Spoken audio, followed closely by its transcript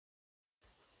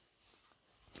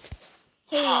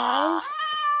Hey guys,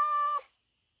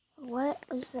 what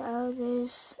was the, oh,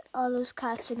 there's all those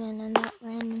cats again and that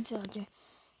random villager.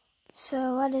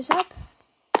 So what is up?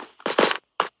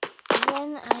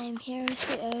 Again, I'm here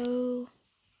with you.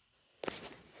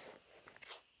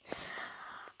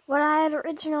 What I had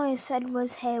originally said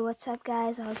was, hey, what's up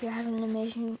guys? I hope you're having an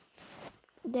amazing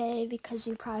day because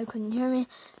you probably couldn't hear me.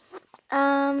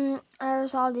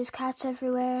 There's all these cats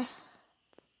everywhere.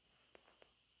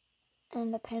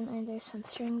 And apparently there's some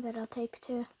string that I'll take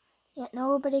too. Yet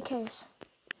nobody cares.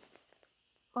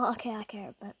 Well, okay, I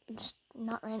care, but just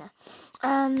not right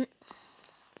now.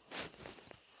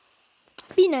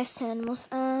 Be nice to animals.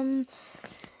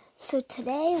 So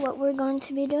today what we're going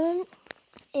to be doing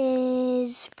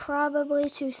is probably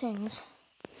two things.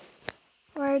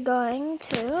 We're going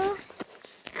to,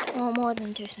 well, more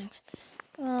than two things.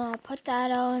 Put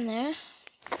that all in there.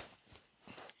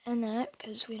 And that,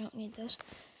 because we don't need those.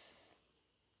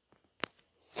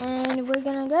 And we're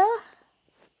gonna go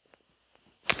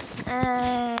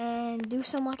and do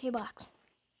some lucky blocks.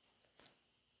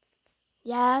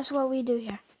 Yeah, that's what we do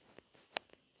here.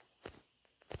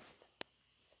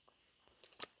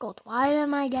 Gold. Why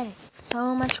am I getting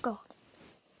so much gold?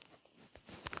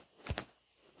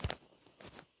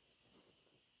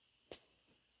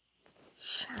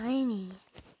 Shiny.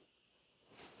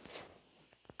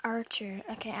 Archer.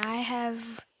 Okay, I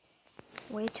have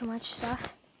way too much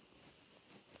stuff.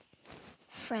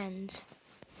 Friends.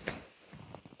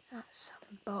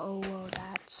 Some bow. Whoa,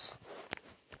 that's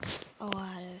a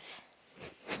lot of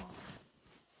wolves.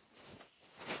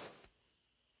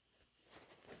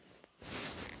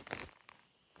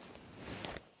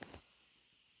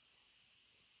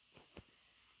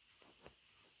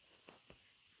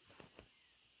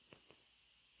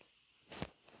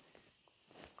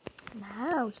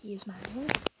 Now he's mine.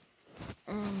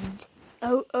 And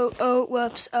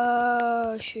whoops.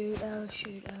 Oh shoot.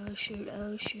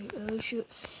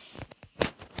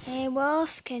 Hey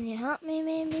wolf, can you help me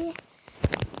maybe?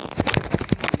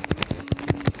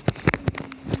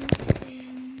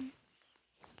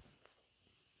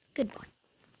 Good boy.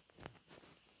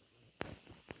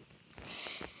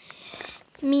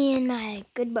 Me and my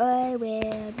good boy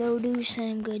will go do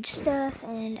some good stuff,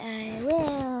 and I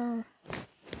will.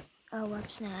 Oh,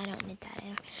 whoops, no, I don't need that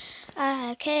anymore.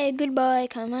 Okay, good boy,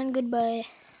 come on, good boy.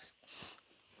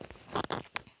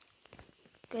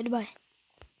 Good boy.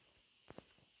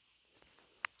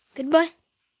 Good boy.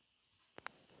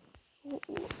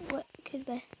 What? Good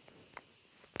boy.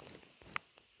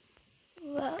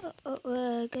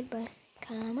 Good boy.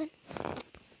 Come on.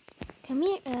 Come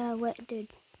here. What, dude?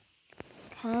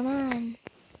 Come on.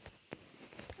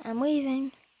 I'm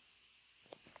leaving.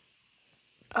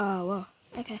 Oh, whoa.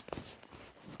 Okay.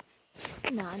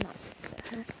 No, I'm not.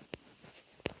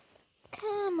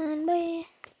 Come on, boy.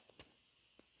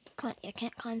 You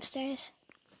can't climb stairs.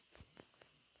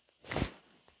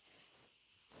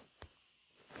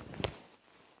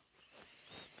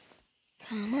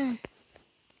 Come on.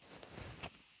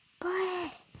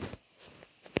 Boy.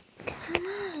 Come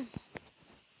on.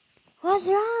 What's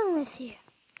wrong with you?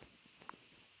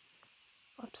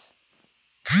 Whoops.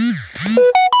 Okay,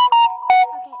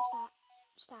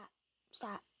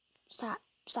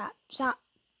 stop.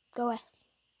 Go away.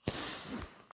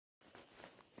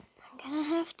 I'm gonna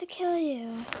have to kill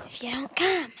you if you don't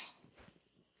come.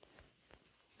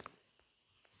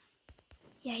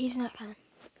 Yeah, he's not coming.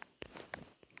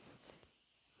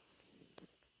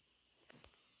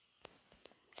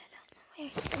 I don't know where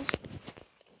he is.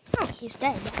 Oh, he's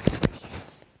dead. That's what he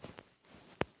is.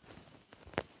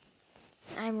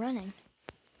 I'm running.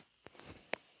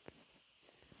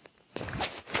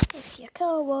 If you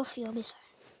kill a wolf, you'll be sorry.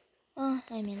 Oh,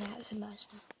 I mean, that was a bonus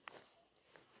now.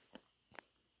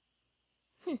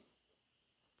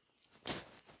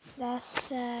 That's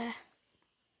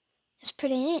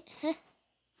pretty neat, huh?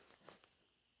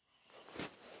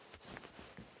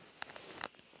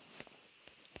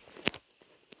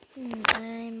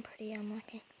 I'm pretty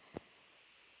unlucky.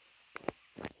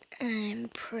 I'm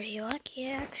pretty lucky,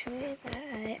 actually, that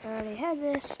I already had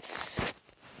this.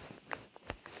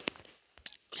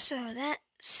 So that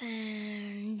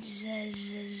sounds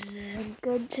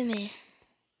good to me.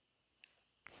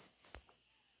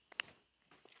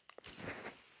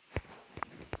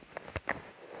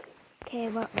 Okay,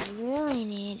 what we really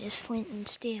need is flint and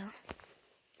steel.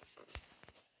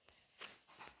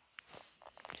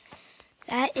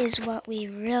 That is what we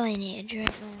really need right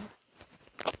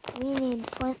now. We need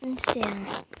flint and steel.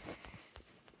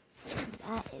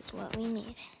 That is what we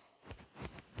need.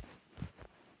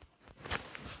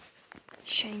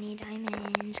 Shiny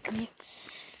diamonds, come here.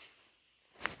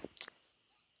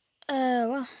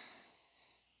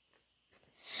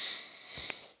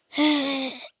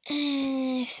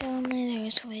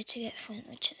 find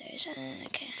which of those.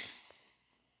 Okay.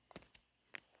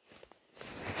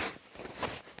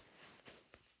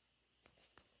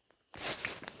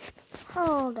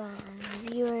 Hold on,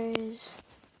 viewers.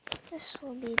 This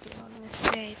will be dealt with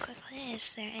very quickly.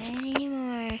 Is there any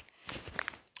more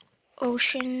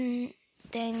ocean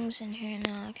things in here?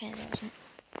 No, okay, there isn't.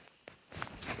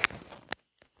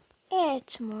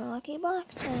 It's more Lucky Block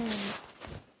time.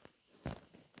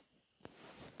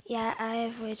 Yeah, I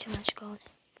have way too much gold.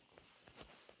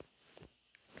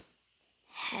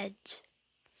 Heads.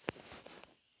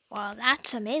 Wow,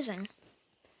 that's amazing.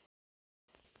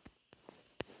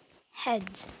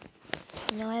 Heads.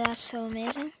 You know why that's so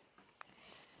amazing?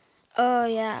 Oh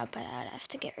yeah, but I'd have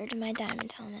to get rid of my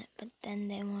diamond helmet, but then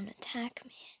they won't attack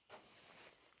me.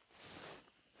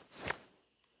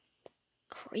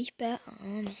 Creeper, oh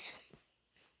man.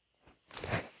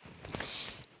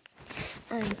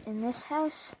 And in this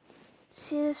house,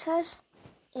 see this house?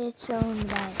 It's owned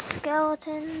by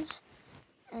skeletons,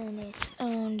 and it's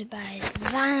owned by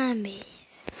zombies.